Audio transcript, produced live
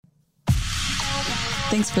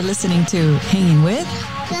Thanks for listening to Hanging With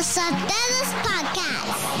The Solteros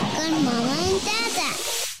Podcast con Mama and Dada.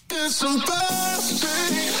 It's a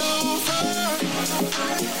birthday over.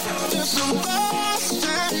 It's a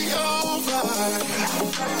birthday over.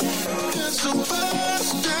 It's a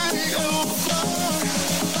birthday over.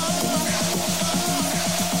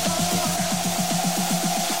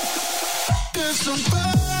 It's a birthday over. It's a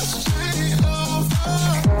birthday over.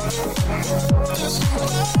 It's a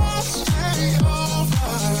birthday over.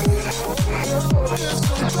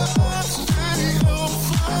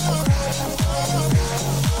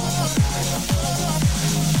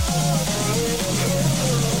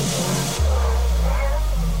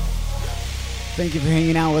 Thank you for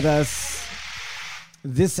hanging out with us.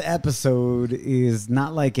 This episode is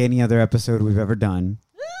not like any other episode we've ever done.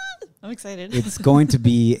 I'm excited. It's going to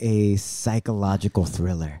be a psychological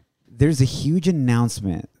thriller. There's a huge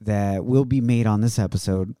announcement that will be made on this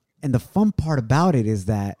episode. And the fun part about it is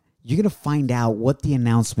that you're going to find out what the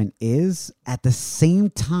announcement is at the same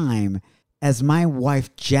time as my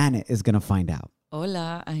wife, Janet, is going to find out.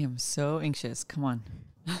 Hola, I am so anxious. Come on.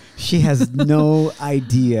 She has no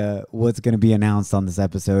idea what's going to be announced on this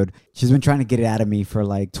episode. She's been trying to get it out of me for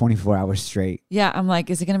like 24 hours straight. Yeah, I'm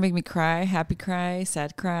like, is it going to make me cry? Happy cry?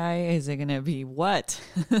 Sad cry? Is it going to be what?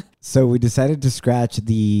 So we decided to scratch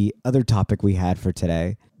the other topic we had for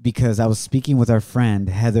today because I was speaking with our friend,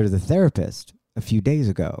 Heather, the therapist, a few days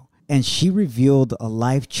ago. And she revealed a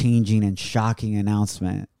life-changing and shocking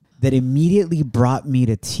announcement that immediately brought me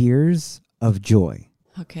to tears of joy.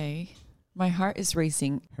 Okay. My heart is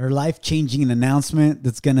racing. Her life-changing announcement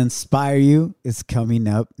that's going to inspire you is coming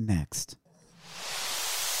up next.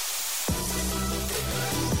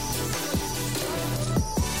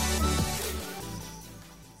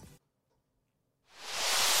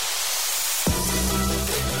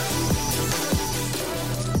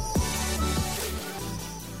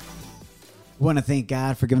 Want to thank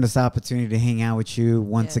God for giving us the opportunity to hang out with you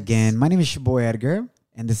once again. My name is your boy Edgar,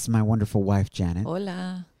 and this is my wonderful wife, Janet.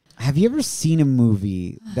 Hola. Have you ever seen a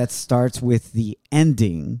movie that starts with the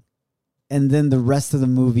ending and then the rest of the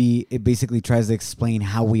movie, it basically tries to explain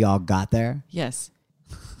how we all got there? Yes.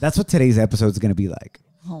 That's what today's episode is going to be like.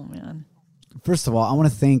 Oh, man. First of all, I want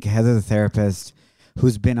to thank Heather, the therapist,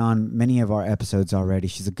 who's been on many of our episodes already.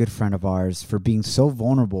 She's a good friend of ours, for being so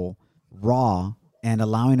vulnerable, raw, and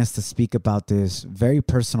allowing us to speak about this very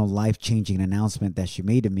personal, life-changing announcement that she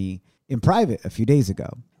made to me in private a few days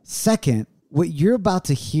ago. Second, what you're about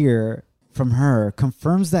to hear from her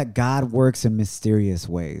confirms that God works in mysterious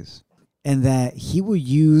ways and that he will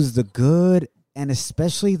use the good and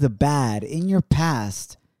especially the bad in your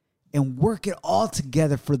past and work it all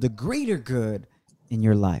together for the greater good in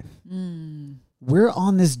your life. We're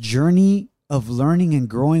on this journey of learning and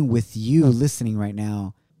growing with you listening right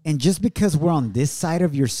now. And just because we're on this side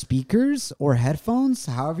of your speakers or headphones,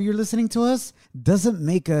 however you're listening to us, doesn't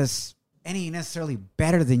make us any necessarily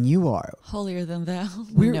better than you are. Holier than thou?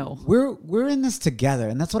 We're, No. we're in this together.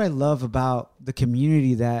 And that's what I love about the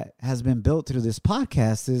community that has been built through this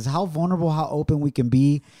podcast is how vulnerable, how open we can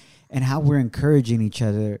be and how we're encouraging each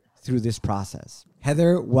other through this process.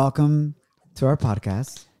 Heather, welcome to our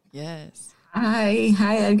podcast. Yes. Hi,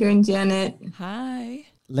 Edgar and Janet. Hi.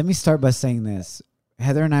 Let me start by saying this.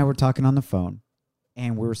 Heather and I were talking on the phone,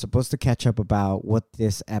 and we were supposed to catch up about what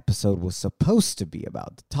this episode was supposed to be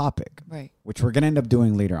about, the topic, Right. which we're going to end up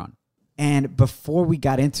doing later on. And before we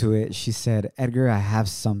got into it, she said, Edgar, I have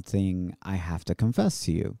something I have to confess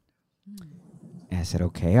to you. And I said,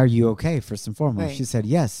 okay, are you okay, first and foremost? Right. She said,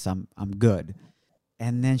 yes, I'm good.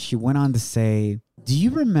 And then she went on to say, do you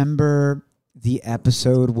remember the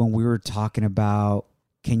episode when we were talking about,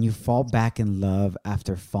 can you fall back in love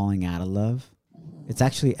after falling out of love? It's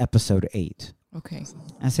actually episode 8. Okay.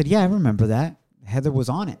 I said, yeah, I remember that. Heather was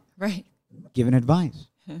on it, Right. giving advice.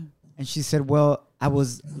 And she said, well, I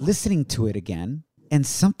was listening to it again, and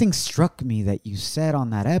something struck me that you said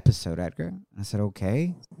on that episode, Edgar. And I said,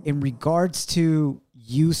 okay. In regards to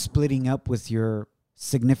you splitting up with your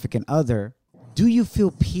significant other, do you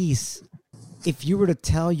feel peace if you were to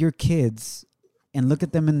tell your kids and look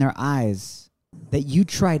at them in their eyes that you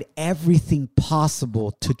tried everything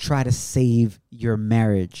possible to try to save your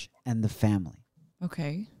marriage and the family?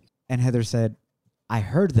 Okay. And Heather said, I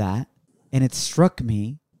heard that, and it struck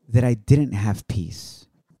me that I didn't have peace,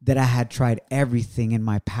 that I had tried everything in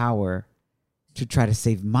my power to try to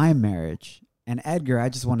save my marriage. And Edgar, I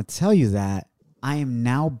just want to tell you that I am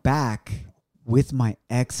now back with my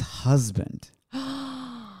ex-husband,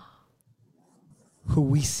 who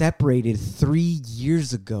we separated 3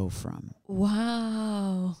 years ago from.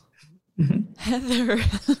 Wow. Heather,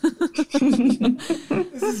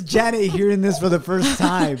 This is Janet hearing this for the first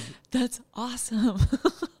time. that's awesome.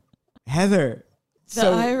 Heather, The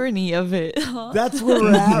irony of it. that's where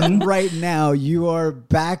we're at right now. You are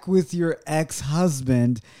back with your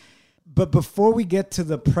ex-husband. But before we get to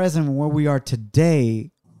the present and where we are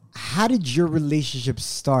today, how did your relationship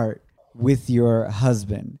start with your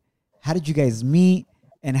husband? How did you guys meet?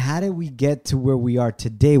 And how did we get to where we are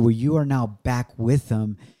today, where you are now back with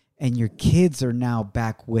him and your kids are now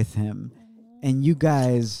back with him and you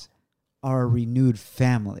guys are a renewed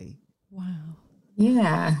family? Wow.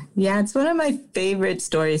 Yeah. It's one of my favorite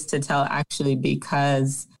stories to tell, actually,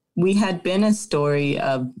 because we had been a story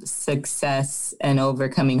of success and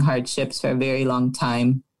overcoming hardships for a very long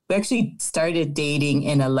time. We actually started dating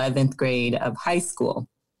in 11th grade of high school.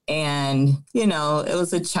 And, it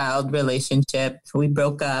was a child relationship. We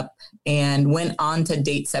broke up and went on to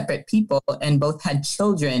date separate people and both had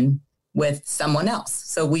children with someone else.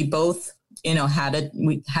 So we both,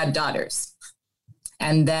 we had daughters.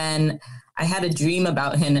 And then I had a dream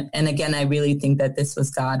about him. And again, I really think that this was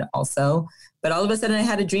God also. But all of a sudden I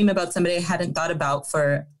had a dream about somebody I hadn't thought about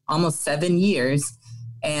for almost 7 years.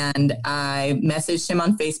 And I messaged him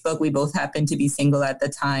on Facebook. We both happened to be single at the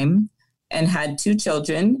time and had 2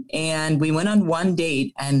 children. And we went on one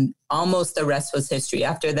date and almost the rest was history.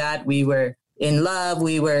 After that, we were in love.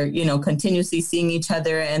 We were, continuously seeing each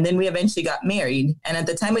other. And then we eventually got married. And at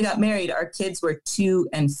the time we got married, our kids were 2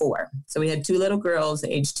 and 4. So we had 2 little girls,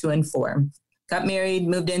 aged 2 and 4. Got married,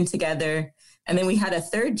 moved in together. And then we had a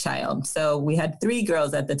 3rd child. So we had 3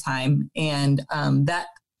 girls at the time. And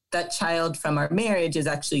that child from our marriage is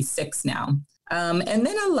actually 6 now. And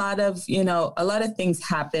then a lot of things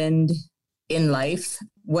happened in life.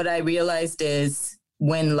 What I realized is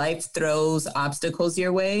when life throws obstacles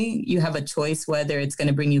your way, you have a choice whether it's going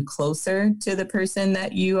to bring you closer to the person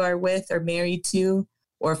that you are with or married to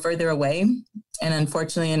or further away. And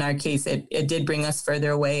unfortunately, in our case, it did bring us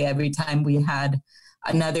further away. Every time we had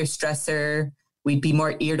another stressor, we'd be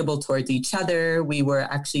more irritable towards each other. We were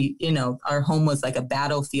actually, our home was like a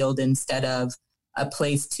battlefield instead of a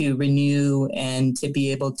place to renew and to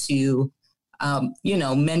be able to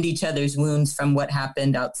mend each other's wounds from what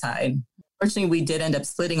happened outside. Fortunately, we did end up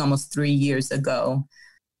splitting almost 3 years ago.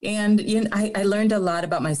 And I learned a lot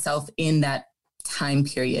about myself in that time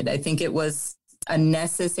period. I think it was a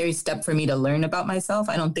necessary step for me to learn about myself.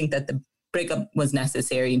 I don't think that the breakup was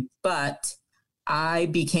necessary, but I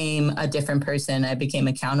became a different person. I became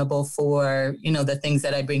accountable for, the things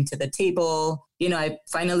that I bring to the table. I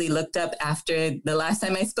finally looked up after the last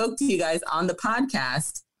time I spoke to you guys on the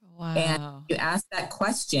podcast. Wow. And you asked that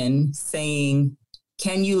question saying,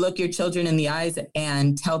 can you look your children in the eyes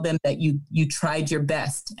and tell them that you tried your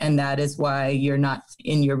best and that is why you're not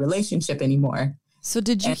in your relationship anymore? So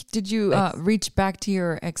did you reach back to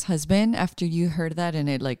your ex-husband after you heard that and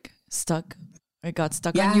it stuck? It got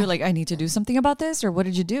stuck on you? Like, I need to do something about this? Or what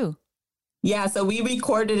did you do? Yeah, so we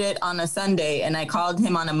recorded it on a Sunday and I called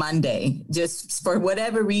him on a Monday. Just for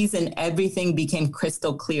whatever reason, everything became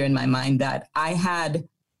crystal clear in my mind that I had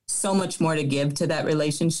so much more to give to that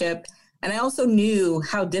relationship. And I also knew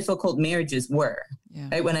how difficult marriages were. Yeah.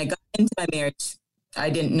 Right? When I got into my marriage, I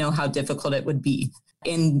didn't know how difficult it would be.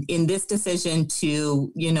 In this decision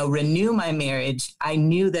to, renew my marriage, I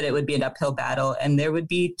knew that it would be an uphill battle and there would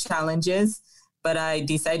be challenges, but I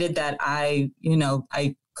decided that I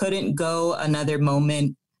couldn't go another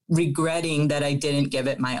moment regretting that I didn't give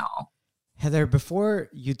it my all. Heather, before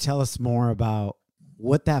you tell us more about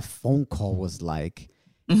what that phone call was like,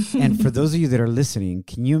 and for those of you that are listening,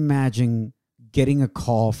 can you imagine getting a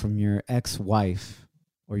call from your ex-wife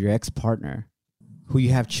or your ex-partner who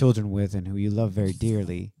you have children with and who you love very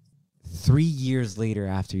dearly 3 years later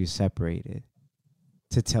after you separated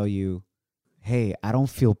to tell you, hey, I don't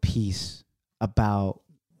feel peace about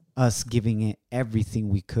us giving it everything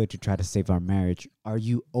we could to try to save our marriage. Are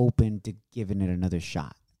you open to giving it another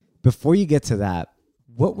shot? Before you get to that,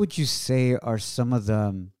 what would you say are some of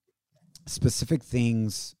the specific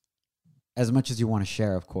things, as much as you want to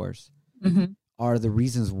share, of course, are the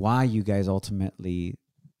reasons why you guys ultimately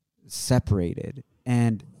separated?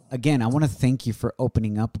 And again, I want to thank you for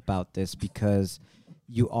opening up about this because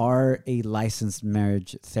you are a licensed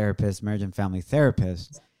marriage therapist, marriage and family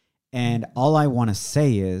therapist. And all I want to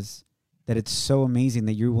say is that it's so amazing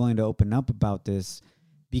that you're willing to open up about this,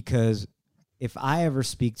 because if I ever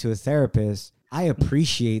speak to a therapist, I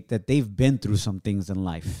appreciate that they've been through some things in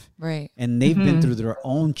life. Right. And they've been through their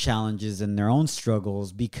own challenges and their own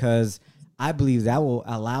struggles, because I believe that will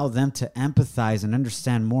allow them to empathize and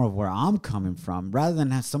understand more of where I'm coming from, rather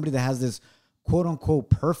than have somebody that has this quote unquote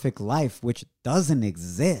perfect life, which doesn't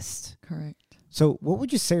exist. Correct. So what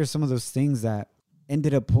would you say are some of those things that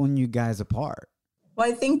ended up pulling you guys apart? Well,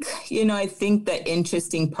 I think the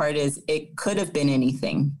interesting part is it could have been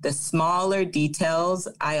anything. The smaller details,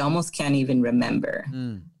 I almost can't even remember.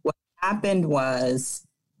 What happened was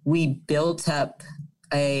we built up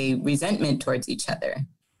a resentment towards each other,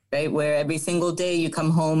 right? Where every single day you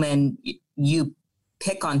come home and you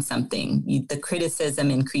pick on something, the criticism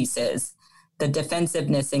increases, the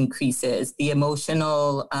defensiveness increases, the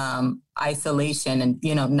emotional isolation and,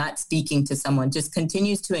 not speaking to someone just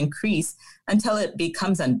continues to increase until it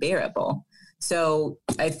becomes unbearable. So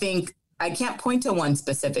I think I can't point to one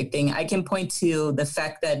specific thing. I can point to the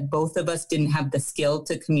fact that both of us didn't have the skill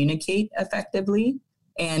to communicate effectively.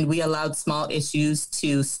 And we allowed small issues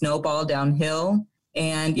to snowball downhill.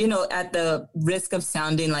 And, at the risk of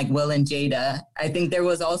sounding like Will and Jada, I think there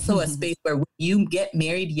was also a space where when you get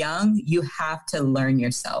married young, you have to learn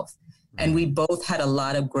yourself. And we both had a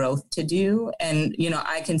lot of growth to do. And,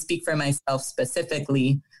 I can speak for myself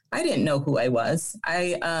specifically. I didn't know who I was.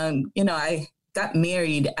 I got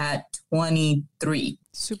married at 23.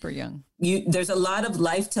 Super young. There's a lot of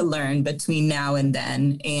life to learn between now and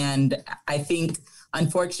then. And I think,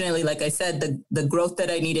 unfortunately, like I said, the growth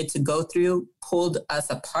that I needed to go through pulled us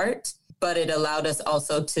apart, but it allowed us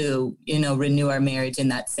also to, renew our marriage in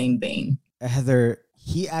that same vein. Heather,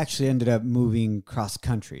 he actually ended up moving cross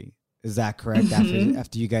country. Is that correct?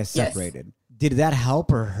 After you guys separated? Yes. Did that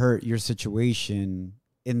help or hurt your situation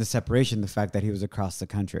in the separation, the fact that he was across the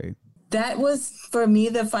country? That was, for me,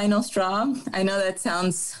 the final straw. I know that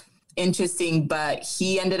sounds interesting, but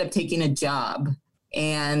he ended up taking a job.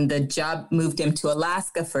 And the job moved him to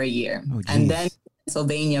Alaska for a year, and then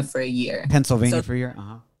Pennsylvania for a year. For a year?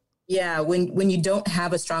 Uh-huh. Yeah, when you don't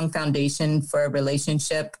have a strong foundation for a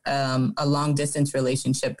relationship, a long distance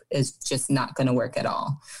relationship is just not going to work at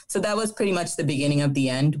all. So that was pretty much the beginning of the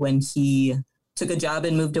end when he took a job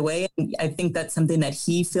and moved away. And I think that's something that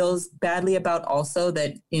he feels badly about also,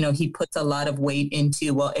 that, he puts a lot of weight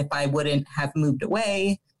into, well, if I wouldn't have moved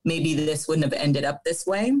away, maybe this wouldn't have ended up this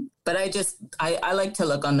way. But I like to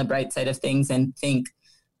look on the bright side of things and think,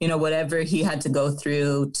 whatever he had to go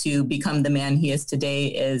through to become the man he is today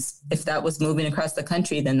is, if that was moving across the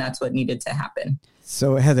country, then that's what needed to happen.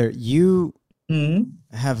 So Heather, you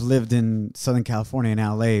have lived in Southern California and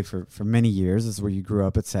LA for many years. This is where you grew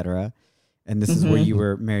up, et cetera. And this is where you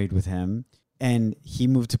were married with him. And he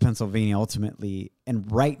moved to Pennsylvania ultimately.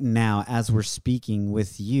 And right now, as we're speaking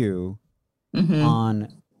with you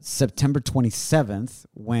on September 27th,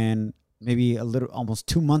 when maybe almost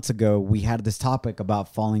 2 months ago, we had this topic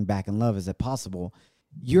about falling back in love. Is it possible?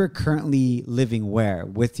 You're currently living where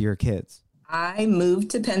with your kids? I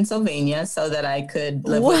moved to Pennsylvania so that I could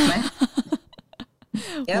live with my...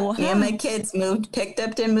 Yep, me and my kids picked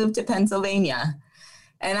up and moved to Pennsylvania.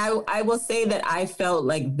 And I will say that I felt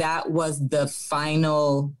like that was the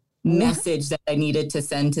final message that I needed to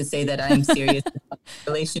send to say that I'm serious about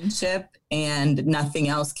the relationship and nothing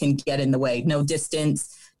else can get in the way. No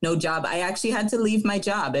distance, no job. I actually had to leave my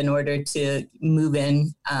job in order to move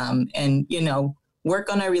in and,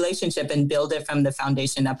 work on our relationship and build it from the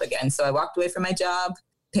foundation up again. So I walked away from my job,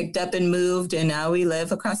 picked up and moved, and now we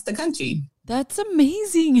live across the country. That's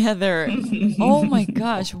amazing, Heather. Oh my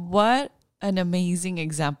gosh. What an amazing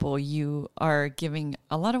example you are giving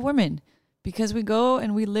a lot of women, because we go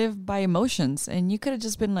and we live by emotions, and you could have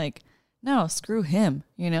just been like, no, screw him.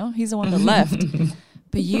 He's the one that left.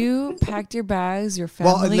 But you packed your bags, your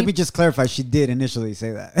family. Well, let me just clarify. She did initially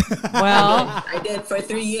say that. Well, I did for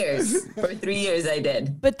 3 years. For 3 years, I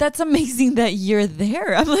did. But that's amazing that you're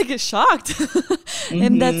there. I'm like shocked.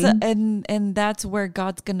 And that's where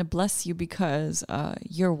God's going to bless you, because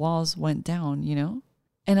your walls went down,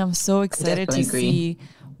 And I'm so excited to see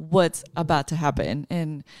what's about to happen.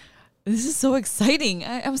 And this is so exciting.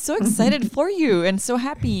 I'm so excited for you and so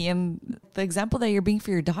happy. And the example that you're being for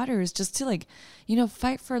your daughter is just to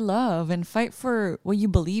fight for love and fight for what you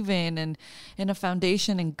believe in and a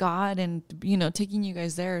foundation and God and, taking you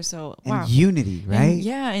guys there. So, wow. And unity, right?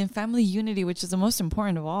 And family unity, which is the most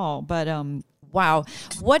important of all. But, wow.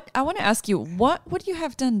 What I want to ask you, what would you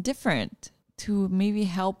have done different to maybe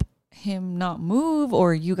help him not move,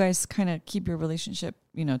 or you guys kind of keep your relationship,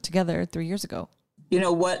 together 3 years ago?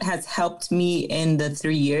 What has helped me in the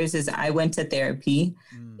 3 years is I went to therapy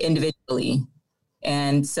individually.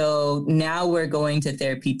 And so now we're going to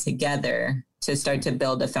therapy together to start to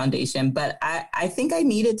build a foundation. But I think I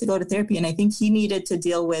needed to go to therapy, and I think he needed to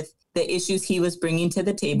deal with the issues he was bringing to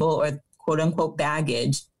the table, or quote unquote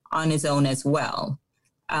baggage, on his own as well.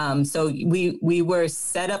 So we were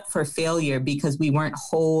set up for failure because we weren't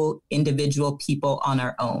whole individual people on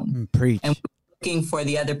our own. Preach. And we were looking for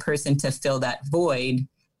the other person to fill that void.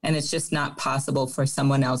 And it's just not possible for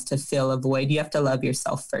someone else to fill a void. You have to love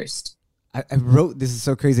yourself first. I wrote, this is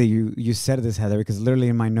so crazy you said this, Heather, because literally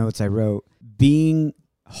in my notes I wrote, being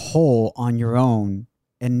whole on your own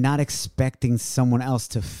and not expecting someone else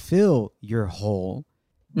to fill your hole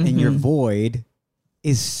and your void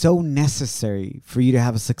is so necessary for you to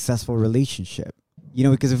have a successful relationship. You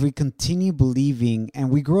know, because if we continue believing, and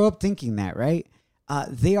we grow up thinking that, right?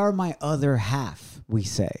 They are my other half, we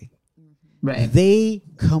say. Right. They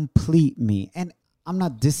complete me. And I'm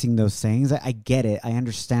not dissing those sayings. I get it. I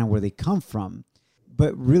understand where they come from.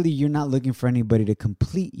 But really, you're not looking for anybody to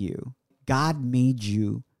complete you. God made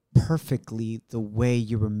you perfectly the way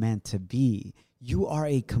you were meant to be. You are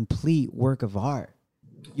a complete work of art.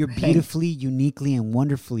 You're beautifully, uniquely, and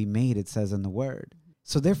wonderfully made, it says in the word.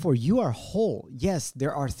 So therefore, you are whole. Yes,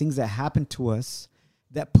 there are things that happen to us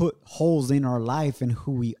that put holes in our life and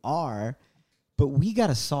who we are, but we got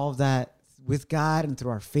to solve that with God and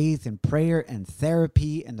through our faith and prayer and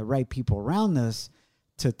therapy and the right people around us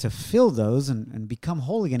to fill those and become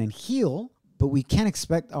whole again and heal. But we can't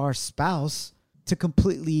expect our spouse to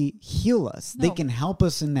completely heal us. No. They can help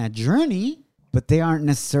us in that journey, but they aren't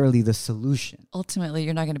necessarily the solution. Ultimately,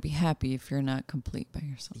 you're not going to be happy if you're not complete by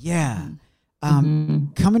yourself. Yeah.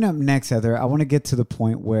 Coming up next, Heather, I want to get to the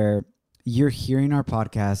point where you're hearing our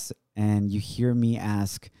podcast and you hear me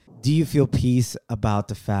ask, do you feel peace about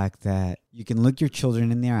the fact that you can look your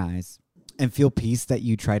children in their eyes and feel peace that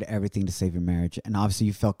you tried everything to save your marriage? And obviously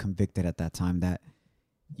you felt convicted at that time that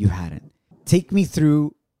you hadn't. Take me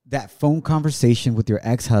through that phone conversation with your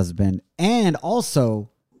ex-husband and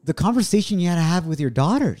also the conversation you had to have with your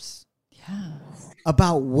daughters. Yeah.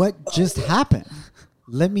 About what just happened.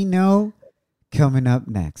 Let me know coming up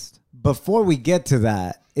next. Before we get to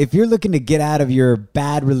that, if you're looking to get out of your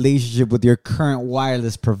bad relationship with your current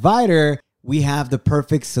wireless provider, we have the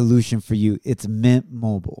perfect solution for you. It's Mint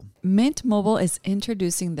Mobile. Mint Mobile is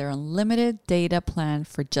introducing their unlimited data plan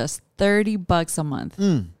for just $30 a month.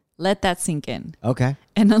 Let that sink in. Okay.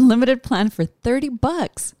 An unlimited plan for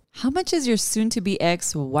 $30. How much is your soon-to-be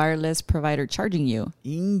ex wireless provider charging you?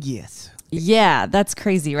 Yes. Yeah, that's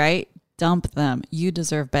crazy, right? Dump them. You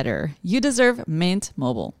deserve better. You deserve Mint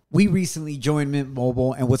Mobile. We recently joined Mint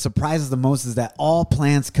Mobile, and what surprises the most is that all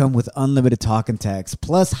plans come with unlimited talk and text,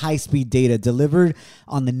 plus high-speed data delivered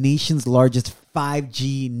on the nation's largest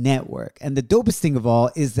 5G network. And the dopest thing of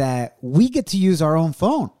all is that we get to use our own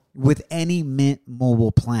phone with any Mint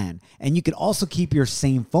Mobile plan. And you can also keep your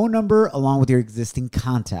same phone number along with your existing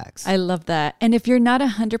contacts. I love that. And if you're not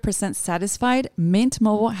 100% satisfied, Mint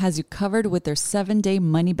Mobile has you covered with their 7-day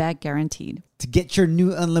money-back guaranteed. To get your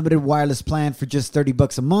new unlimited wireless plan for just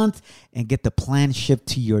 $30 a month and get the plan shipped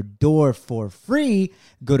to your door for free,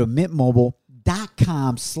 go to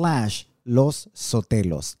mintmobile.com/Los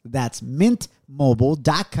Sotelos. That's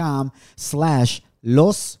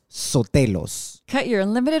mintmobile.com/Los Sotelos. Cut your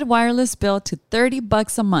unlimited wireless bill to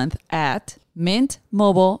 $30 a month at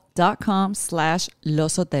mintmobile.com/Los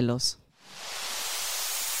Sotelos.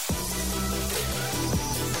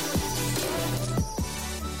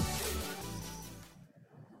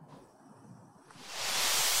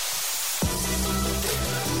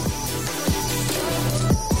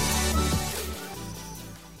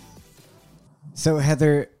 So,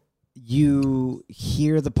 Heather, you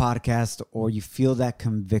hear the podcast or you feel that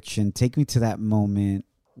conviction. Take me to that moment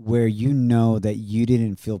where you know that you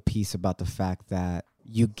didn't feel peace about the fact that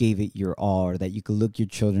you gave it your all, or that you could look your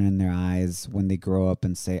children in their eyes when they grow up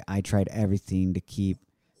and say, I tried everything to keep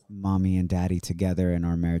mommy and daddy together and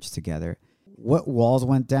our marriage together. What walls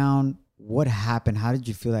went down? What happened? How did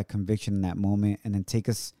you feel that conviction in that moment? And then take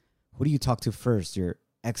us, who do you talk to first? Your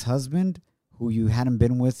ex-husband, who you hadn't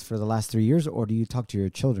been with for the last 3 years, or do you talk to your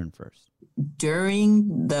children first?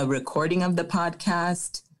 During the recording of the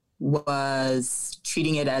podcast, was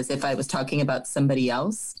treating it as if I was talking about somebody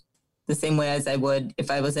else, the same way as I would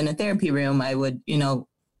if I was in a therapy room. I would,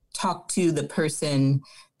 talk to the person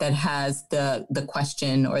that has the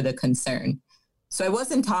question or the concern. So I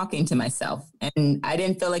wasn't talking to myself, and I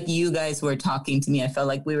didn't feel like you guys were talking to me. I felt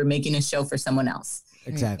like we were making a show for someone else.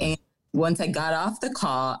 Exactly. And once I got off the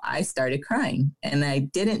call, I started crying, and I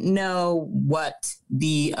didn't know what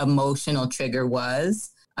the emotional trigger was.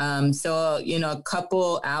 So, a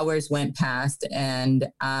couple hours went past,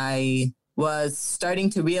 and I was starting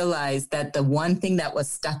to realize that the one thing that was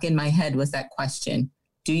stuck in my head was that question: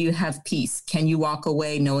 do you have peace? Can you walk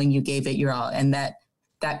away knowing you gave it your all? And that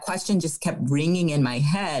question just kept ringing in my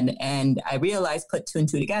head. And I realized, put two and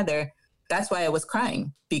two together, that's why I was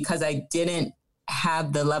crying, because I didn't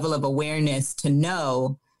have the level of awareness to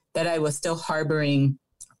know that I was still harboring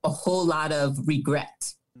a whole lot of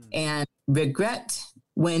regret. And regret,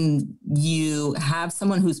 when you have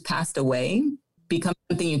someone who's passed away, becomes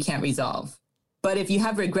something you can't resolve. But if you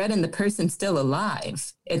have regret and the person's still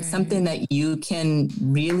alive, it's something that you can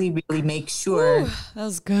really, really make sure. Ooh, that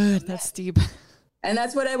was good. That's deep. And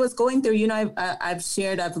that's what I was going through. You know, I've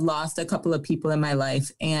shared, I've lost a couple of people in my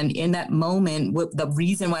life. And in that moment, the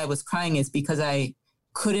reason why I was crying is because I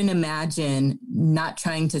couldn't imagine not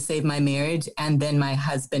trying to save my marriage and then my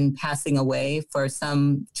husband passing away for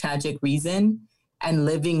some tragic reason and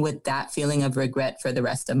living with that feeling of regret for the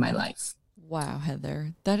rest of my life. Wow,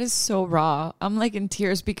 Heather, that is so raw. I'm like in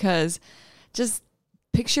tears because just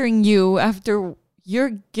picturing you after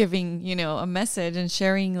you're giving, you know, a message and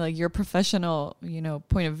sharing like your professional, you know,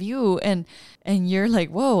 point of view, and you're like,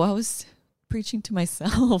 whoa, I was preaching to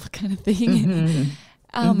myself kind of thing.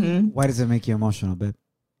 Why does it make you emotional, babe?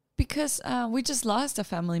 Because we just lost a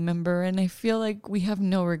family member and I feel like we have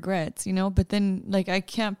no regrets, you know, but then like I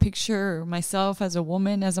can't picture myself as a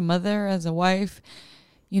woman, as a mother, as a wife,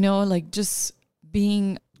 you know, like just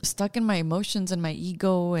being stuck in my emotions and my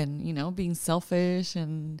ego and, you know, being selfish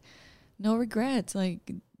and no regrets.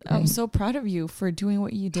 Like, I'm so proud of you for doing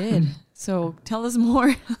what you did. So tell us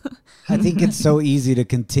more. I think it's so easy to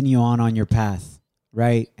continue on your path,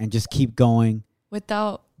 right? And just keep going.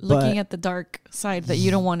 Without looking at the dark side that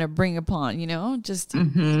you don't want to bring upon, you know? Just,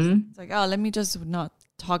 it's like, oh, let me just not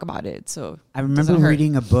talk about it. So I remember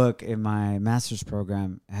reading a book in my master's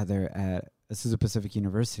program, Heather, at Azusa Pacific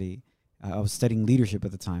University. I was studying leadership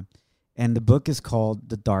at the time. And the book is called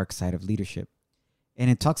The Dark Side of Leadership. And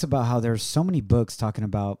it talks about how there's so many books talking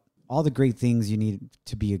about all the great things you need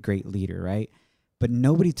to be a great leader, right? But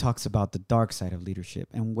nobody talks about the dark side of leadership.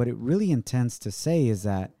 And what it really intends to say is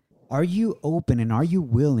that, are you open and are you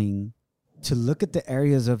willing to look at the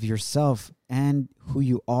areas of yourself and who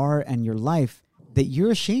you are and your life that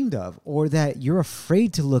you're ashamed of, or that you're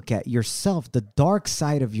afraid to look at yourself, the dark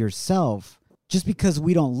side of yourself? Just because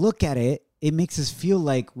we don't look at it, it makes us feel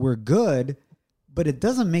like we're good, but it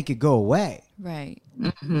doesn't make it go away. Right.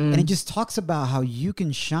 And it just talks about how you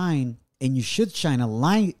can shine, and you should shine a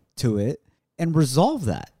light to it and resolve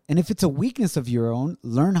that. And if it's a weakness of your own,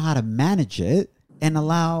 learn how to manage it and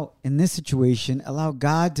allow, in this situation, allow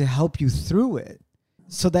God to help you through it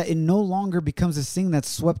so that it no longer becomes this thing that's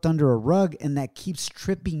swept under a rug and that keeps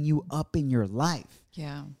tripping you up in your life.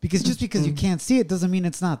 Yeah. Because just because you can't see it doesn't mean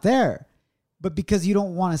it's not there. But because you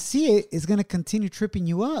don't want to see it, it's going to continue tripping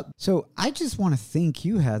you up. So I just want to thank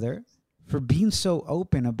you, Heather, for being so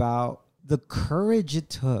open about the courage it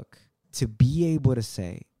took to be able to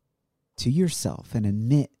say to yourself and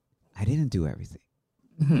admit, I didn't do everything.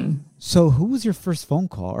 So who was your first phone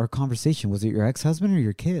call or conversation? Was it your ex-husband or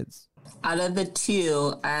your kids? Out of the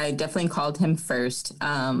two, I definitely called him first.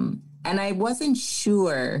 And I wasn't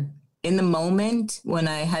sure in the moment when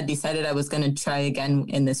I had decided I was going to try again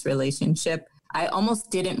in this relationship. I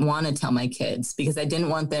almost didn't want to tell my kids because I didn't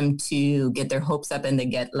want them to get their hopes up and they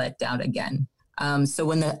get let down again. So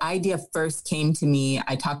when the idea first came to me,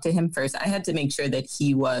 I talked to him first. I had to make sure that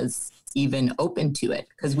he was even open to it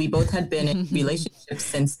because we both had been in relationships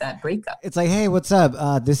since that breakup. It's like, hey, what's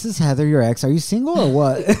up? This is Heather, your ex. Are you single or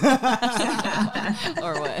what?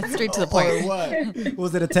 Or what? Straight to the point. Or what?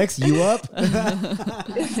 Was it a text? You up?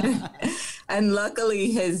 And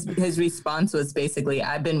luckily his response was basically,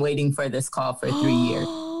 I've been waiting for this call for 3 years.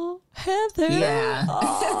 Heather. Yeah.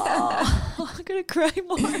 Oh, I'm going to cry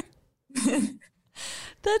more.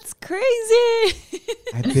 That's crazy.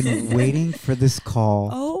 I've been waiting for this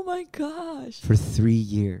call Oh my gosh. for 3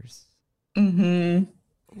 years.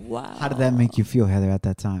 Wow. How did that make you feel, Heather, at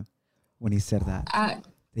that time when he said that? That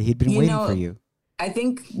he'd been waiting for you. I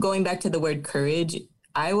think going back to the word courage,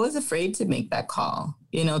 I was afraid to make that call,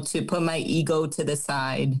 to put my ego to the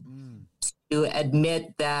side, to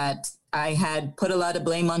admit that I had put a lot of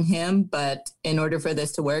blame on him, but in order for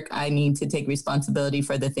this to work, I need to take responsibility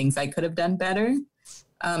for the things I could have done better.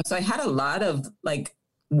 So I had a lot of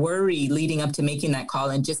worry leading up to making that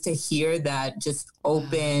call, and just to hear that just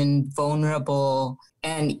open, vulnerable,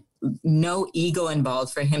 and no ego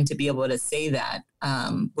involved for him to be able to say that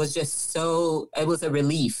was just it was a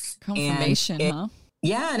relief. Confirmation, huh?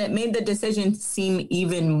 Yeah, and it made the decision seem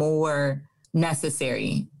even more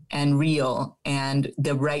necessary and real and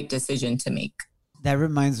the right decision to make. That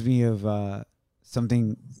reminds me of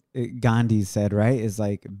something Gandhi said, right? Is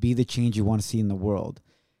be the change you want to see in the world.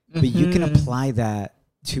 But you can apply that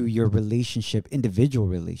to your individual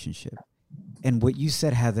relationship. And what you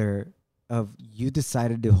said, Heather, of you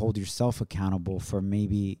decided to hold yourself accountable for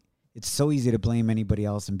maybe it's so easy to blame anybody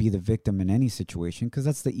else and be the victim in any situation because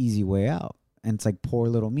that's the easy way out. And it's like, poor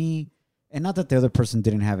little me. And not that the other person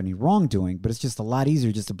didn't have any wrongdoing, but it's just a lot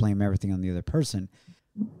easier just to blame everything on the other person.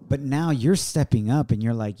 But now you're stepping up and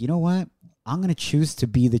you're like, you know what? I'm going to choose to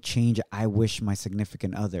be the change I wish my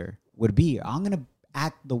significant other would be. I'm going to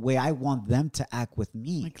act the way I want them to act with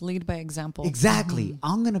me. Like lead by example. Exactly.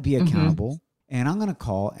 I'm going to be accountable and I'm going to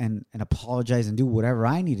call and apologize and do whatever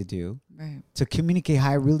I need to do to communicate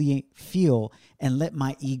how I really feel and let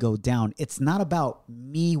my ego down. It's not about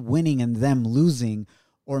me winning and them losing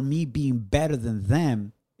or me being better than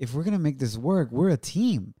them. If we're going to make this work, we're a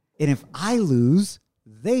team. And if I lose,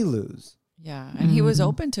 they lose. Yeah, and he was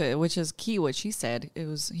open to it, which is key. What she said,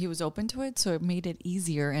 he was open to it, so it made it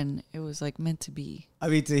easier, and it was like meant to be. I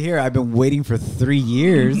mean, to hear, I've been waiting for 3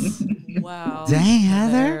 years. Wow, dang,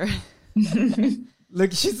 Heather!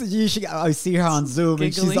 Look, I see her on Zoom, giggling.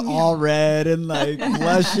 And she's all red and like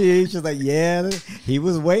blushy. She's like, "Yeah, he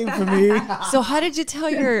was waiting for me." So, how did you tell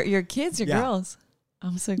your kids, your girls?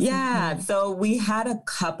 I'm so excited. Yeah. So we had a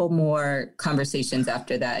couple more conversations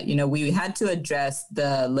after that. You know, we had to address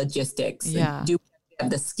the logistics. Yeah. Do we have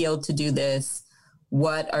the skill to do this?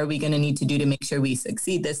 What are we going to need to do to make sure we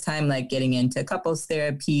succeed this time? Like getting into couples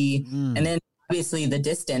therapy. And then obviously the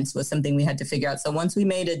distance was something we had to figure out. So once we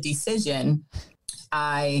made a decision,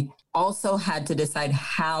 I also had to decide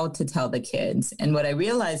how to tell the kids. And what I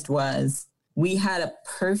realized was we had a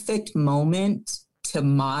perfect moment to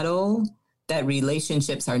model that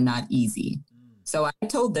relationships are not easy. So I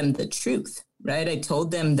told them the truth, right? I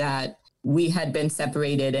told them that we had been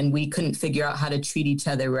separated and we couldn't figure out how to treat each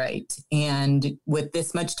other right. And with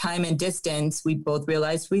this much time and distance, we both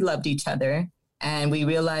realized we loved each other. And we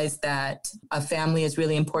realized that a family is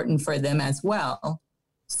really important for them as well.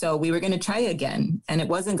 So we were going to try again, and it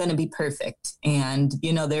wasn't going to be perfect. And,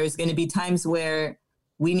 you know, there's going to be times where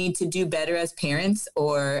we need to do better as parents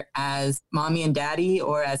or as mommy and daddy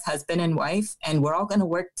or as husband and wife. And we're all going to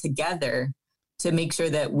work together to make sure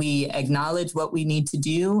that we acknowledge what we need to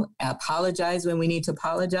do, apologize when we need to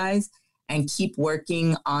apologize, and keep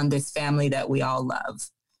working on this family that we all love.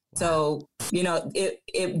 Wow. So, you know,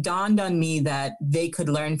 it dawned on me that they could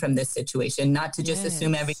learn from this situation, not to just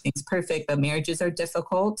assume everything's perfect, but marriages are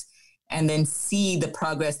difficult, and then see the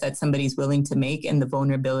progress that somebody's willing to make and the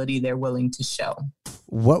vulnerability they're willing to show.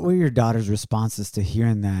 What were your daughter's responses to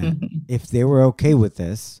hearing that if they were okay with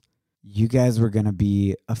this, you guys were going to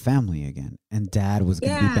be a family again and dad was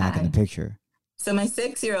going to be back in the picture? So my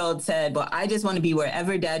 6-year-old said, well, I just want to be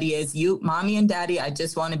wherever daddy is. You, mommy and daddy, I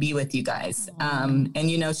just want to be with you guys.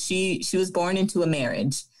 And, you know, she was born into a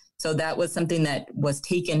marriage. So that was something that was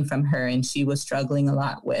taken from her and she was struggling a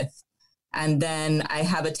lot with. And then I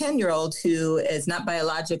have a 10-year-old who is not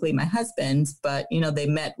biologically my husband's, but, you know, they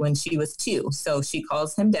met when she was 2. So she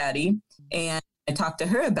calls him daddy. And I talked to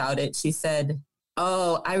her about it. She said,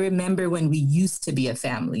 oh, I remember when we used to be a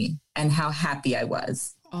family and how happy I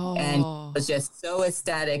was. And I was just so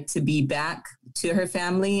ecstatic to be back to her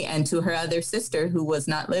family and to her other sister who was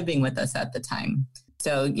not living with us at the time.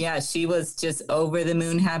 So, yeah, she was just over the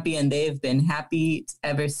moon happy, and they've been happy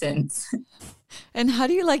ever since. And how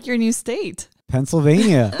do you like your new state?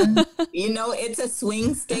 Pennsylvania. You know, it's a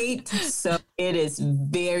swing state, so it is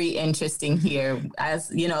very interesting here. As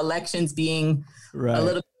you know, elections being a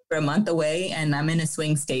little over a month away, and I'm in a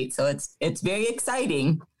swing state, so it's very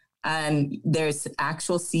exciting. And there's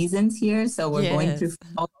actual seasons here, so we're going through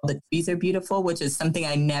fall. The trees are beautiful, which is something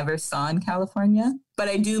I never saw in California. But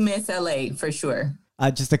I do miss LA for sure.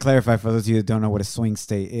 Just to clarify for those of you that don't know what a swing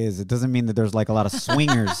state is, it doesn't mean that there's like a lot of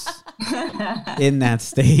swingers in that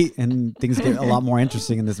state and things get a lot more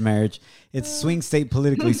interesting in this marriage. It's swing state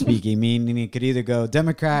politically speaking, meaning it could either go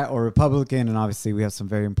Democrat or Republican. And obviously we have some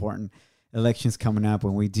very important elections coming up,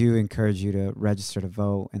 and we do encourage you to register to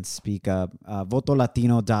vote and speak up.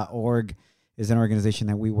 Votolatino.org is an organization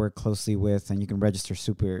that we work closely with, and you can register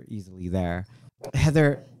super easily there.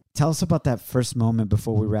 Heather, tell us about that first moment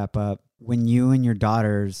before we wrap up, when you and your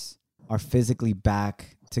daughters are physically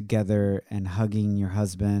back together and hugging your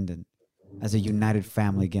husband and as a united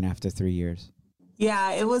family again after 3 years.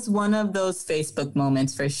 Yeah, it was one of those Facebook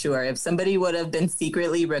moments for sure. If somebody would have been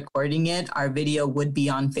secretly recording it, our video would be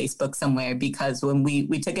on Facebook somewhere, because when we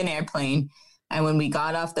took an airplane and when we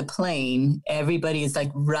got off the plane, everybody is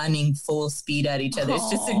like running full speed at each other.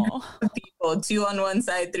 It's just a group of people, 2 on one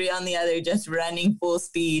side, 3 on the other, just running full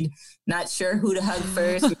speed, not sure who to hug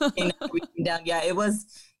first, reaching down. Yeah, it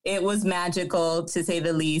was magical, to say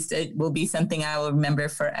the least. It will be something I will remember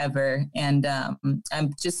forever. And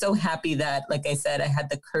I'm just so happy that, like I said, I had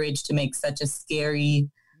the courage to make such a scary,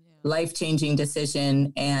 life-changing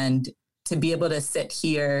decision, and to be able to sit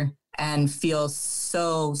here and feel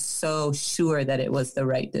so sure that it was the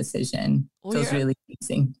right decision. Feels really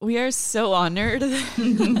amazing. We are so honored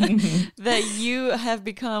that you have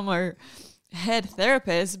become our head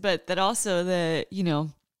therapist, but that also that, you know,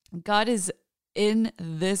 God is in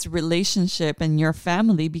this relationship and your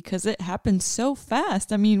family because it happened so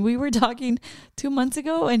fast. I mean, we were talking 2 months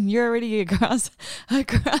ago and you're already across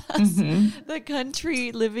the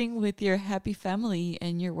country living with your happy family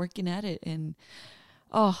and you're working at it. And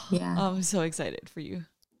I'm so excited for you.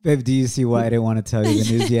 Babe, do you see why I didn't want to tell you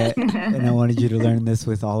the news yet? And I wanted you to learn this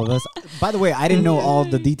with all of us. By the way, I didn't know all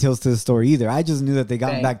the details to the story either. I just knew that they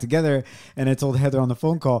got back together, and I told Heather on the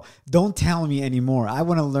phone call, don't tell me anymore. I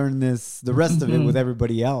want to learn the rest of it with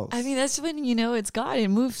everybody else. I mean, that's when, you know, it's God. It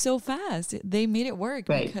moves so fast. They made it work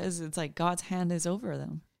because it's like God's hand is over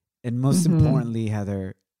them. And most importantly,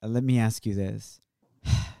 Heather, let me ask you this.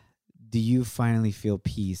 Do you finally feel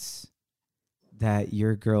peace that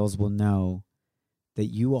your girls will know that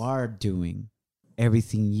you are doing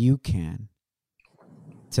everything you can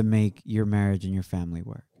to make your marriage and your family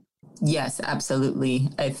work? Yes, absolutely.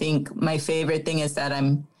 I think my favorite thing is that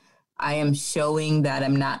I am showing that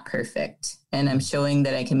I'm not perfect, and I'm showing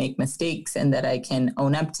that I can make mistakes and that I can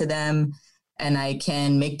own up to them, and I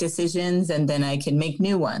can make decisions, and then I can make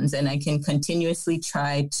new ones, and I can continuously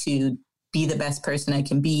try to be the best person I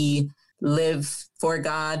can be, live for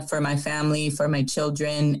God, for my family, for my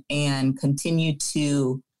children, and continue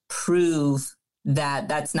to prove that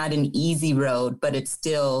that's not an easy road, but it's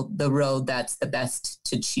still the road that's the best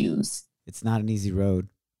to choose. It's not an easy road,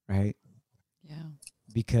 right? Yeah.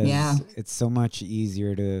 Because it's so much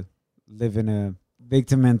easier to live in a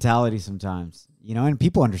victim mentality sometimes, you know, and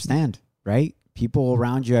people understand, right? People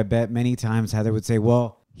around you, I bet many times Heather would say,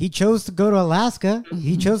 well, he chose to go to Alaska.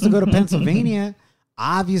 He chose to go to Pennsylvania.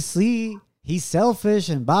 Obviously, he's selfish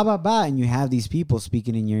and blah, blah, blah. And you have these people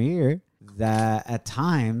speaking in your ear that at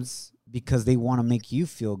times, because they want to make you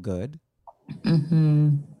feel good,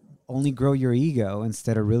 only grow your ego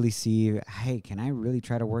instead of really see, hey, can I really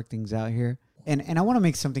try to work things out here? And I want to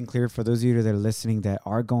make something clear for those of you that are listening that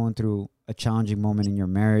are going through a challenging moment in your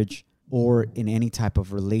marriage or in any type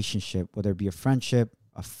of relationship, whether it be a friendship,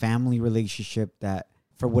 a family relationship that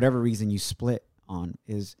for whatever reason you split on,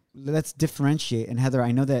 is let's differentiate. And Heather,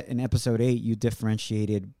 I know that in episode 8 you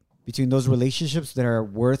differentiated between those relationships that are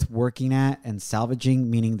worth working at and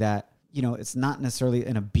salvaging, meaning that, you know, it's not necessarily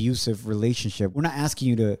an abusive relationship. We're not asking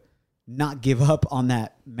you to not give up on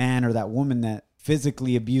that man or that woman that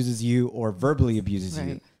physically abuses you or verbally abuses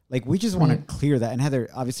you. Like, we just want to clear that. And Heather,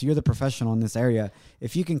 obviously you're the professional in this area.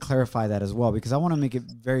 If you can clarify that as well, because I want to make it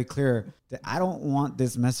very clear that I don't want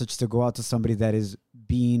this message to go out to somebody that is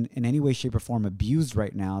being in any way, shape, or form abused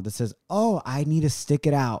right now that says, oh, I need to stick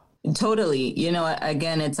it out. Totally. You know,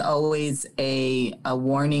 again, it's always a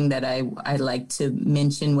warning that I like to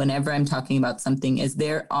mention whenever I'm talking about something is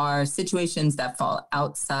there are situations that fall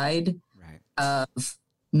outside of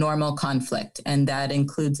normal conflict. And that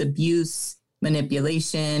includes abuse,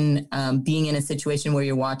 manipulation, being in a situation where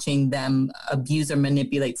you're watching them abuse or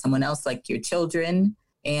manipulate someone else, like your children.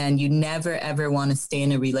 And you never, ever want to stay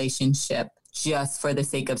in a relationship just for the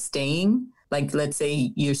sake of staying. Like, let's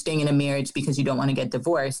say you're staying in a marriage because you don't want to get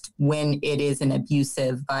divorced when it is an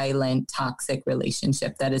abusive, violent, toxic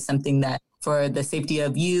relationship. That is something that for the safety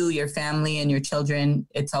of you, your family, and your children,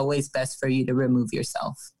 it's always best for you to remove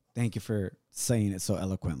yourself. Thank you for saying it so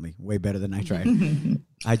eloquently. Way better than I tried.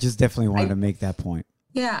 I just definitely wanted to make that point.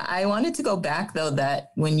 Yeah, I wanted to go back, though,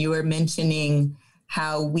 that when you were mentioning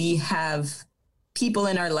how we have people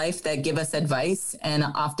in our life that give us advice, and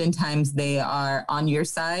oftentimes they are on your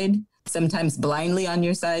side, sometimes blindly on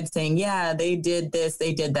your side, saying, yeah, they did this,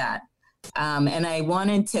 they did that. And I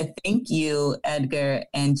wanted to thank you, Edgar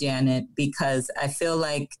and Janet, because I feel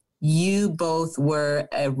like you both were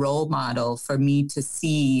a role model for me to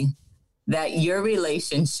see that your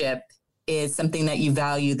relationship is something that you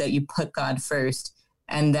value, that you put God first,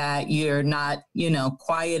 and that you're not, you know,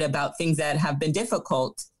 quiet about things that have been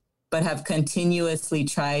difficult, but have continuously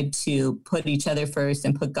tried to put each other first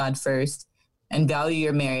and put God first and value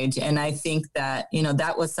your marriage. And I think that, you know,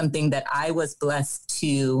 that was something that I was blessed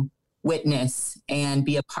to witness and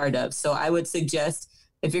be a part of. So I would suggest,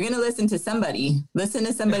 if you're going to listen to somebody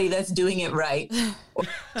that's doing it right, or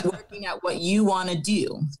working at what you want to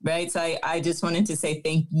do, right? So I just wanted to say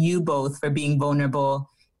thank you both for being vulnerable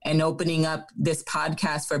and opening up this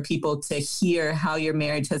podcast for people to hear how your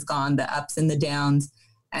marriage has gone, the ups and the downs,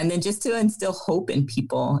 and then just to instill hope in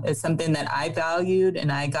people is something that I valued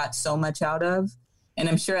and I got so much out of, and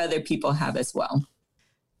I'm sure other people have as well.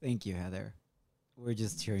 Thank you, Heather. We're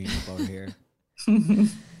just cheering you up over here.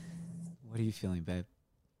 What are you feeling, babe?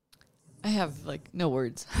 I have like no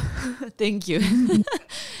words. Thank you.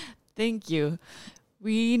 Thank you.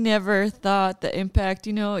 We never thought the impact,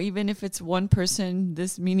 even if it's one person,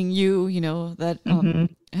 this meaning you, that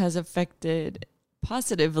has affected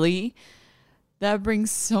positively. That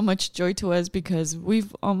brings so much joy to us because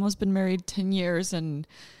we've almost been married 10 years and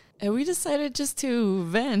we decided just to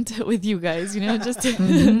vent with you guys, just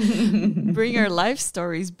to bring our life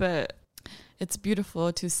stories. But it's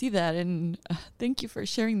beautiful to see that. And thank you for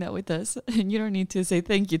sharing that with us. And you don't need to say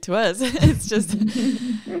thank you to us. It's just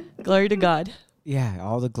glory to God. Yeah,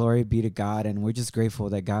 all the glory be to God. And we're just grateful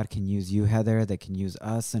that God can use you, Heather, that can use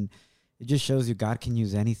us. And it just shows you God can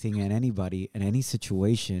use anything and anybody in any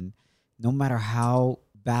situation, no matter how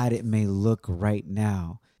bad it may look right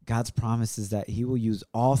now. God's promise is that he will use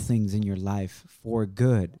all things in your life for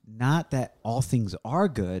good. Not that all things are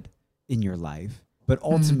good in your life, but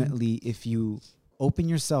ultimately, if you open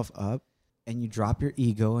yourself up and you drop your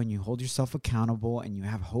ego and you hold yourself accountable and you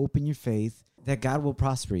have hope in your faith, that God will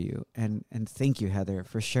prosper you. And thank you, Heather,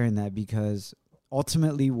 for sharing that, because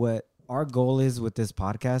ultimately what our goal is with this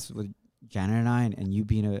podcast, with Janet and I, and you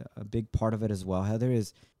being a big part of it as well, Heather,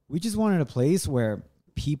 is we just wanted a place where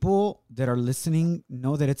people that are listening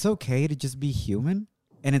know that it's okay to just be human,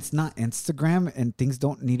 and it's not Instagram and things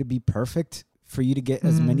don't need to be perfect for you to get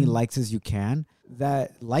as many likes as you can,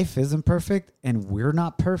 that life isn't perfect and we're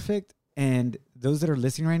not perfect. And those that are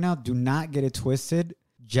listening right now, do not get it twisted.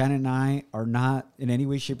 Jen and I are not in any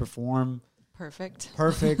way, shape, or form perfect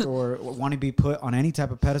or want to be put on any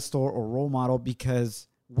type of pedestal or role model, because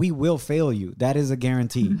we will fail you. That is a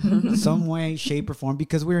guarantee. Some way, shape, or form,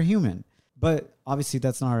 because we're human. But obviously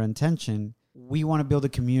that's not our intention. We want to build a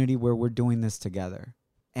community where we're doing this together.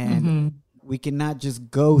 And we cannot just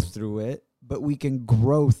go through it, but we can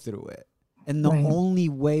grow through it. And the only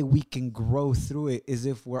way we can grow through it is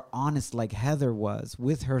if we're honest, like Heather was,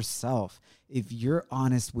 with herself. If you're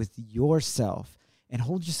honest with yourself and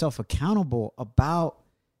hold yourself accountable about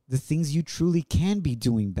the things you truly can be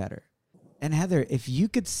doing better. And Heather, if you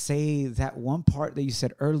could say that one part that you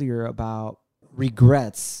said earlier about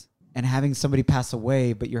regrets and having somebody pass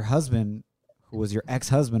away, but your husband, who was your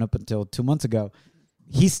ex-husband up until 2 months ago,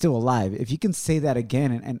 he's still alive. If you can say that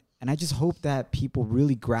again, and I just hope that people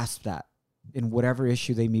really grasp that in whatever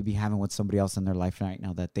issue they may be having with somebody else in their life right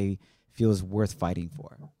now that they feel is worth fighting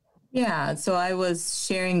for. Yeah, so I was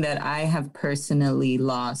sharing that I have personally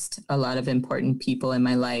lost a lot of important people in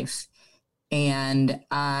my life, and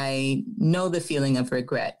I know the feeling of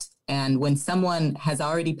regret. And when someone has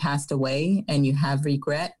already passed away and you have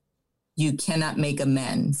regret, you cannot make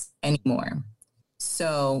amends anymore.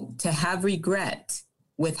 So to have regret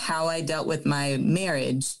with how I dealt with my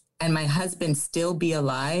marriage and my husband still be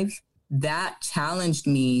alive, that challenged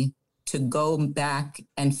me to go back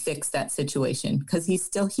and fix that situation, because he's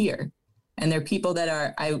still here. And there are people that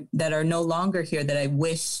are no longer here that I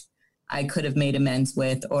wish I could have made amends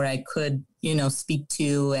with, or I could, speak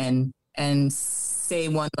to and say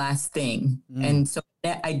one last thing. And so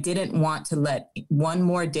I didn't want to let one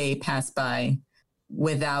more day pass by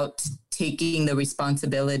without taking the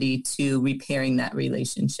responsibility to repairing that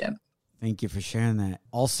relationship. Thank you for sharing that.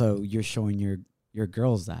 Also, you're showing your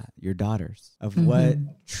girls that, your daughters, of what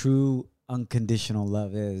true unconditional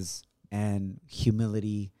love is, and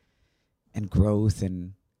humility and growth.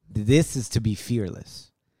 And this is to be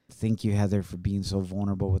fearless. Thank you, Heather, for being so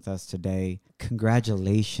vulnerable with us today.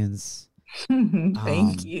 Congratulations.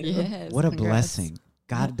 Thank you. Yes, What a congrats. blessing.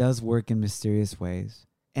 God does work in mysterious ways.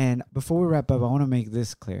 And before we wrap up, I want to make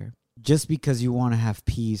this clear. Just because you want to have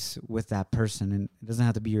peace with that person, and it doesn't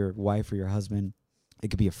have to be your wife or your husband, it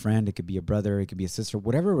could be a friend, it could be a brother, it could be a sister,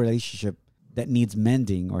 whatever relationship that needs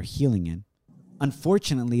mending or healing in.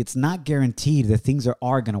 Unfortunately, it's not guaranteed that things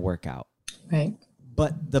are going to work out. Right.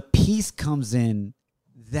 But the peace comes in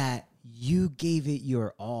that you gave it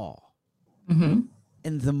your all. And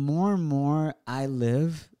the more and more I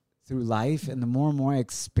live through life, and the more I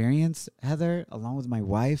experience, Heather, along with my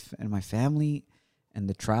wife and my family, and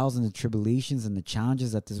the trials and the tribulations and the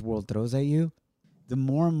challenges that this world throws at you, the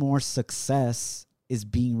more and more success is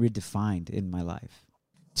being redefined in my life.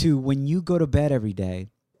 To when you go to bed every day,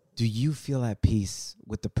 do you feel at peace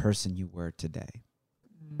with the person you were today?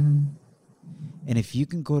 And if you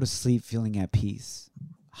can go to sleep feeling at peace,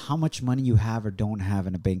 how much money you have or don't have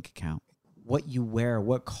in a bank account, what you wear,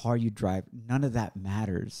 what car you drive, none of that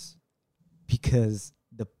matters, because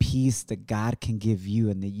the peace that God can give you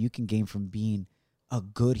and that you can gain from being a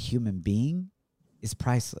good human being is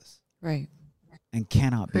priceless. Right. And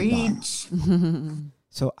cannot be bought. Preach.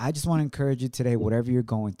 So I just want to encourage you today, whatever you're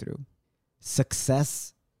going through,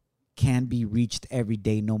 success can be reached every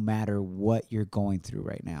day, no matter what you're going through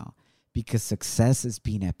right now. because success is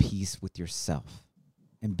being at peace with yourself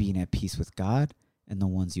and being at peace with God and the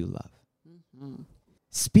ones you love.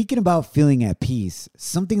 Speaking about feeling at peace,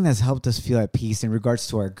 something that's helped us feel at peace in regards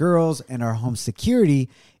to our girls and our home security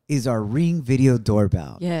is our Ring Video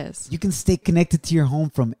Doorbell. Yes. You can stay connected to your home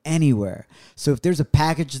from anywhere. So if there's a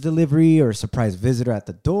package delivery or a surprise visitor at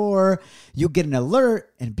the door, you'll get an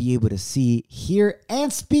alert and be able to see, hear,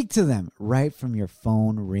 and speak to them right from your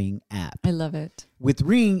phone Ring app. I love it. With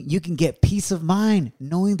Ring, you can get peace of mind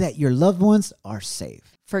knowing that your loved ones are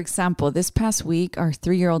safe. For example, this past week, our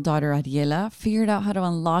 3-year-old daughter, Ariela, figured out how to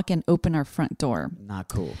unlock and open our front door. Not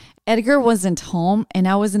cool. Edgar wasn't home, and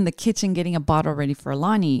I was in the kitchen getting a bottle ready for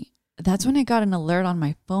Alani. That's when I got an alert on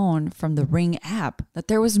my phone from the Ring app that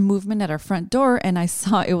there was movement at our front door, and I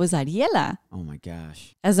saw it was Ariela. Oh my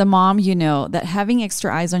gosh. As a mom, you know that having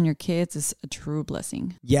extra eyes on your kids is a true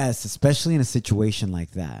blessing. Yes, especially in a situation like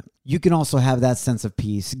that. You can also have that sense of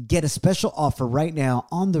peace. Get a special offer right now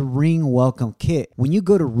on the Ring Welcome Kit when you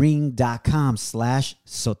go to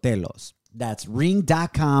ring.com/Sotelos. That's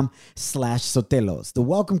ring.com/Sotelos. The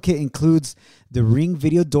welcome kit includes the Ring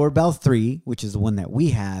Video Doorbell 3, which is the one that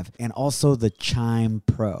we have, and also the Chime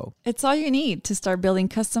Pro. It's all you need to start building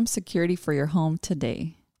custom security for your home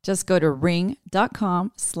today. Just go to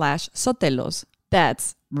ring.com/Sotelos.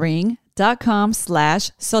 That's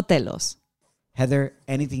ring.com/Sotelos. Heather,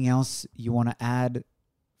 anything else you want to add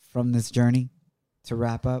from this journey to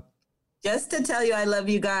wrap up? Just to tell you, I love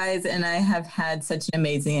you guys, and I have had such an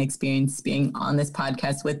amazing experience being on this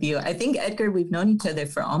podcast with you. I think, Edgar, we've known each other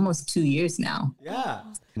for almost 2 years now. Yeah.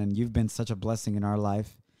 And you've been such a blessing in our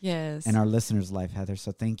life Yes. and our listeners' life, Heather.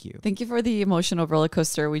 So thank you. Thank you for the emotional roller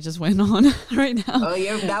coaster we just went on right now. Oh,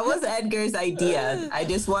 yeah, that was Edgar's idea. I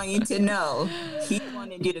just want you to know he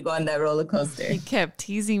wanted you to go on that roller coaster. He kept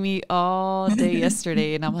teasing me all day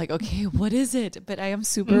yesterday, and I'm like, okay, what is it? But I am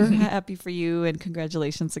super happy for you, and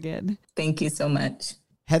congratulations again. Thank you so much.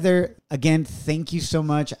 Heather, again, thank you so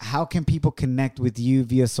much. How can people connect with you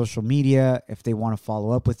via social media if they want to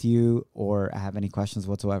follow up with you or have any questions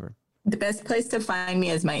whatsoever? The best place to find me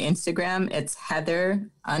is my Instagram. It's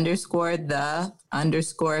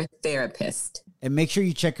Heather_the_therapist. And make sure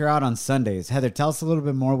you check her out on Sundays. Heather, tell us a little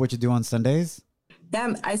bit more what you do on Sundays.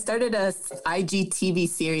 Yeah, I started a IGTV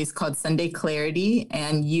series called Sunday Clarity,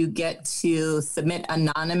 and you get to submit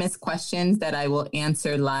anonymous questions that I will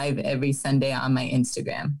answer live every Sunday on my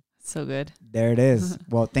Instagram. So good. There it is.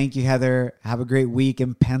 Well, thank you, Heather. Have a great week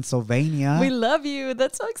in Pennsylvania. We love you.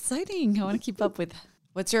 That's so exciting. I want to keep up with.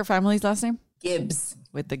 What's your family's last name? Gibbs.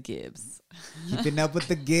 With the Gibbs. Keeping up with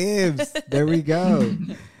the Gibbs. There we go.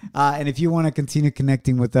 And if you want to continue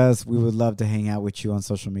connecting with us, we would love to hang out with you on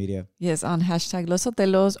social media. Yes, on hashtag Los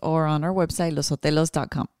Sotelos or on our website,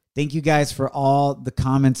 losotelos.com. Thank you guys for all the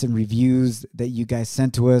comments and reviews that you guys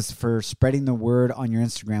sent to us, for spreading the word on your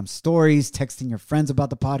Instagram stories, texting your friends about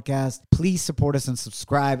the podcast. Please support us and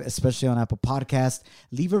subscribe, especially on Apple Podcasts.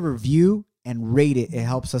 Leave a review and rate it. It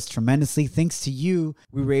helps us tremendously. Thanks to you,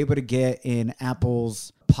 we were able to get in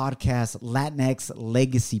Apple's podcast, Latinx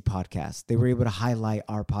Legacy Podcast. They were able to highlight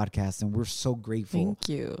our podcast, and we're so grateful. Thank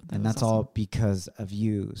you. And that's all because of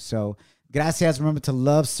you. So, gracias. Remember to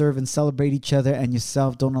love, serve, and celebrate each other and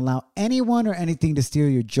yourself. Don't allow anyone or anything to steal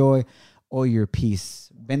your joy or your peace.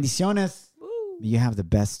 Bendiciones. May you have the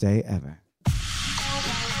best day ever.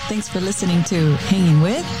 Thanks for listening to Hanging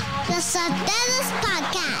With The Sotelos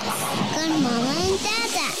Podcast con Mama and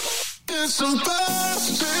Dada. It's the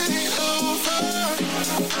best day over.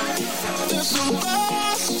 It's the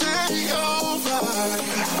best day over.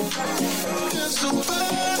 It's the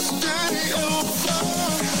best day over.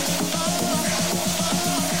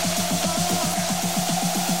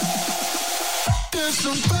 It's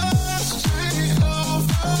the best.